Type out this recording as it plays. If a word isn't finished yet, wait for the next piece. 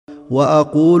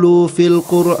وأقول في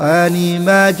القرآن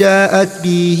ما جاءت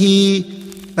به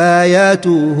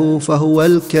آياته فهو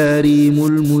الكريم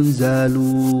المنزال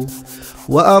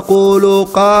وأقول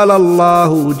قال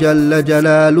الله جل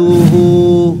جلاله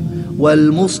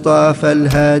والمصطفى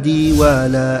الهادي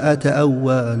ولا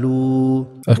أتأول.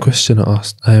 A questioner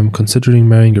asked, I am considering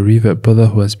marrying a revert brother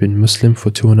who has been Muslim for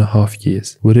 2.5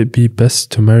 years. Would it be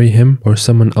best to marry him or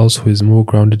someone else who is more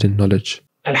grounded in knowledge?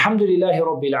 Alhamdulillahi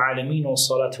Rabbil Alameen wa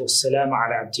salatu wassalamu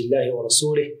ala abdillahi wa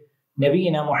rasulih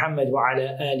Nabiyyina Muhammad wa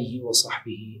ala alihi wa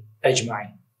sahbihi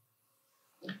ajma'in.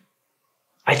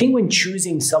 I think when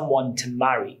choosing someone to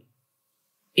marry,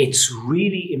 it's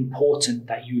really important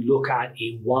that you look at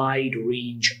a wide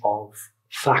range of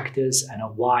factors and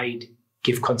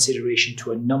give consideration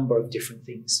to a number of different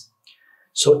things.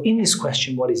 So in this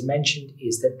question, what is mentioned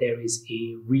is that there is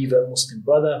a revert Muslim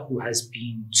brother who has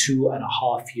been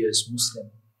 2.5 years Muslim.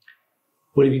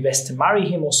 Would it be best to marry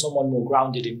him or someone more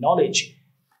grounded in knowledge?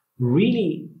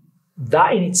 Really,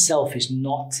 that in itself is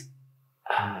not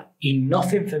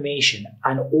enough information,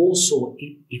 and also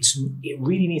it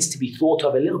really needs to be thought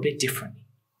of a little bit differently.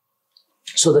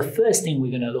 So the first thing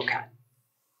we're going to look at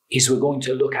is we're going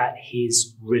to look at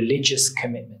his religious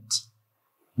commitment.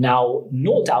 Now,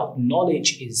 no doubt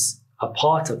knowledge is a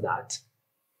part of that,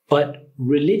 but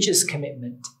religious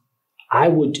commitment, I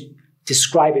would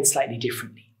describe it slightly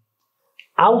differently.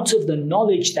 Out of the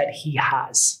knowledge that he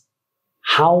has,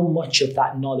 how much of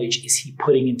that knowledge is he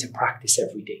putting into practice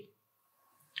every day?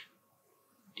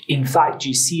 In fact,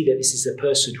 you see that this is a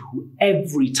person who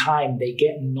every time they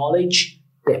get knowledge,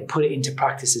 they put it into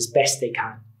practice as best they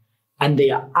can. And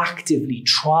they are actively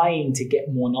trying to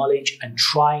get more knowledge and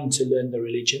trying to learn the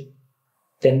religion,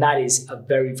 then that is a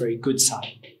very, very good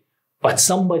sign. But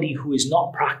somebody who is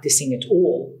not practicing at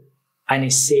all and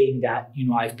is saying that,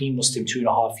 I've been Muslim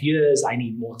 2.5 years, I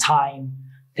need more time,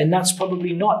 then that's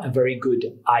probably not a very good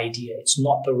idea. It's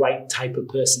not the right type of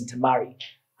person to marry.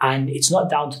 And it's not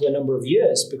down to the number of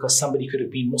years, because somebody could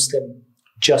have been Muslim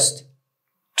just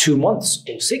 2 months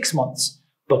or 6 months,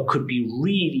 but could be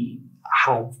really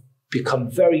have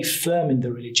become very firm in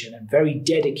the religion and very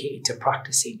dedicated to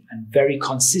practicing and very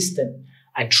consistent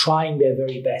and trying their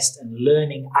very best and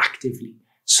learning actively,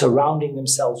 surrounding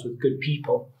themselves with good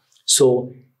people.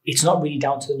 So it's not really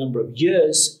down to the number of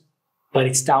years, but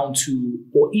it's down to,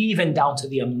 or even down to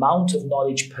the amount of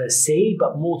knowledge per se,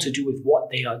 but more to do with what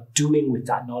they are doing with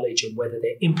that knowledge and whether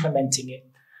they're implementing it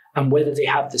and whether they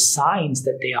have the signs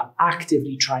that they are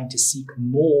actively trying to seek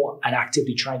more and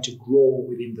actively trying to grow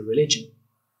within the religion.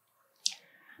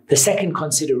 The second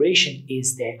consideration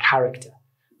is their character,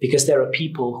 because there are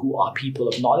people who are people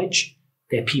of knowledge,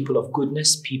 they're people of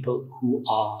goodness, people who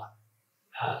are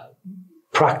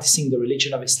practicing the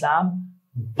religion of Islam,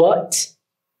 but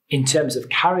in terms of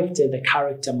character, the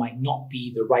character might not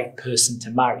be the right person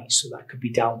to marry. So that could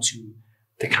be down to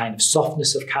the kind of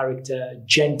softness of character,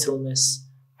 gentleness,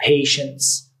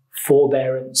 patience,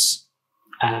 forbearance,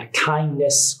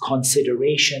 kindness,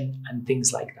 consideration, and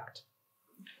things like that.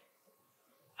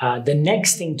 The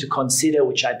next thing to consider,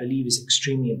 which I believe is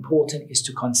extremely important, is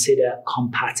to consider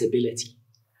compatibility.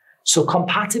 So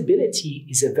compatibility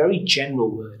is a very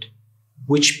general word,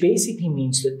 which basically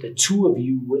means that the two of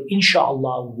you would,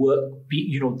 inshallah, work,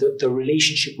 the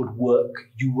relationship would work,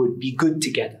 you would be good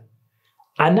together.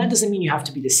 And that doesn't mean you have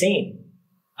to be the same.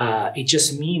 It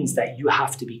just means that you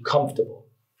have to be comfortable.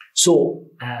 So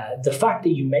the fact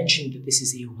that you mentioned that this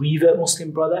is a revert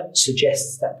Muslim brother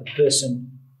suggests that the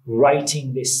person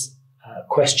writing this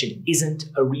question isn't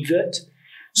a revert.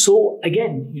 So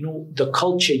again, the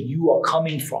culture you are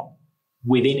coming from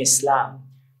within Islam,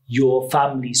 your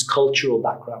family's cultural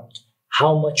background,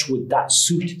 how much would that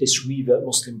suit this revert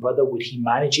Muslim brother? Would he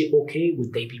manage it okay?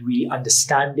 Would they be really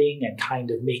understanding and kind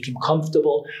of make him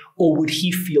comfortable? Or would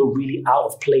he feel really out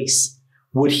of place?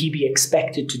 Would he be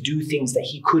expected to do things that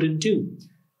he couldn't do?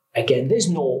 Again, there's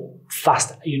no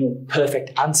fast,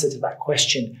 perfect answer to that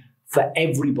question for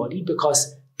everybody,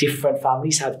 because different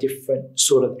families have different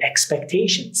sort of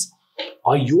expectations.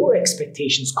 Are your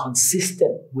expectations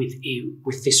consistent with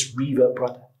this revert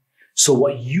brother? So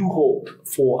what you hope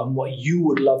for and what you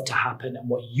would love to happen and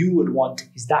what you would want,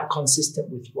 is that consistent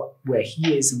with where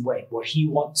he is and what he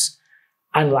wants?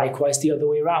 And likewise the other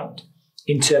way around,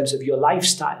 in terms of your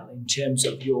lifestyle, in terms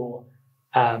of your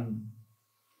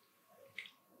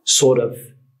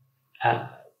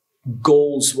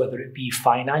goals, whether it be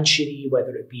financially,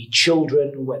 whether it be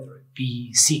children, whether it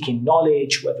be seeking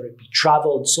knowledge, whether it be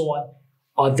travel and so on,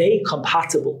 are they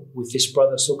compatible with this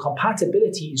brother? So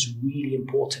compatibility is really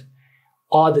important.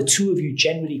 Are the two of you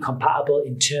generally compatible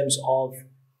in terms of,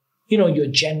 your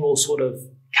general sort of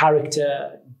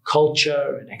character,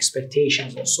 culture and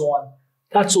expectations and so on.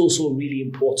 That's also really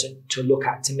important to look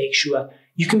at, to make sure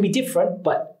you can be different,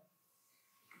 but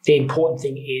the important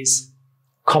thing is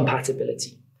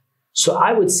compatibility. So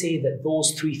I would say that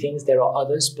those three things, there are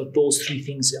others, but those three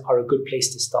things are a good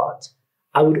place to start.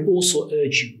 I would also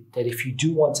urge you that if you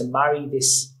do want to marry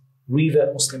this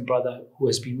revert Muslim brother who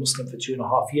has been Muslim for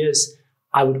 2.5 years,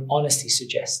 I would honestly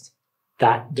suggest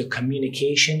that the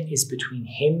communication is between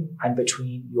him and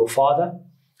between your father.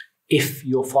 If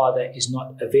your father is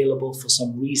not available for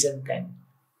some reason, then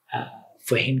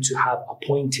for him to have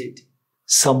appointed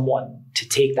someone to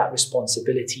take that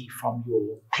responsibility from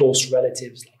your close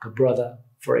relatives, like a brother,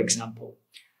 for example.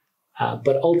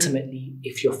 But ultimately,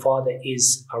 if your father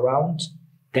is around,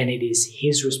 then it is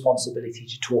his responsibility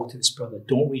to talk to this brother.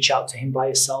 Don't reach out to him by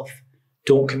yourself.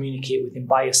 Don't communicate with him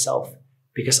by yourself,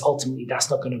 because ultimately that's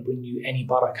not going to bring you any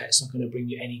barakah. It's not going to bring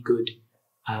you any good.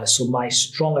 So my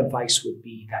strong advice would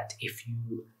be that if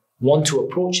you want to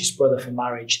approach this brother for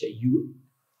marriage, that you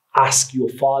ask your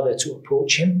father to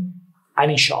approach him.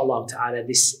 And inshallah ta'ala,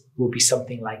 this will be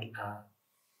something like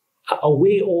a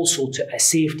way also to a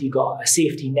safety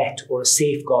net or a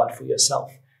safeguard for yourself,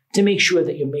 to make sure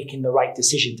that you're making the right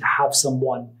decision, to have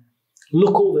someone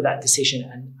look over that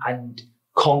decision and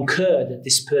concur that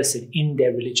this person, in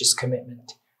their religious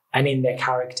commitment and in their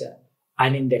character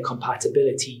and in their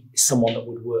compatibility, is someone that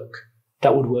would work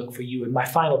for you. And my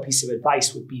final piece of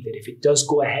advice would be that if it does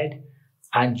go ahead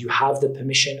and you have the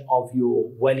permission of your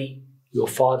wali, your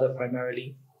father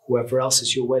primarily, whoever else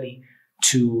is your wali,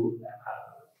 to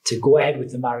go ahead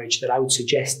with the marriage, that I would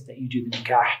suggest that you do the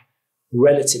nikah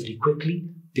relatively quickly,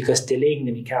 because delaying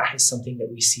the nikah is something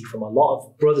that we see from a lot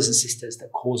of brothers and sisters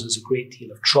that causes a great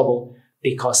deal of trouble,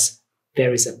 because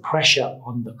there is a pressure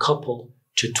on the couple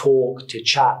to talk, to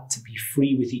chat, to be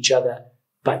free with each other,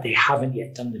 but they haven't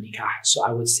yet done the nikah. So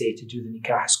I would say to do the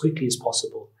nikah as quickly as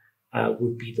possible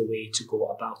would be the way to go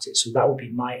about it. So that would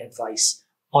be my advice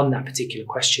on that particular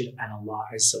question, and Allah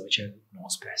Azza wa Jalla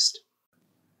knows best.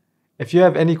 If you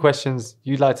have any questions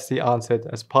you'd like to see answered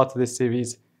as part of this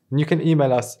series, then you can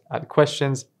email us at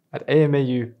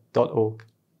questions@amau.org.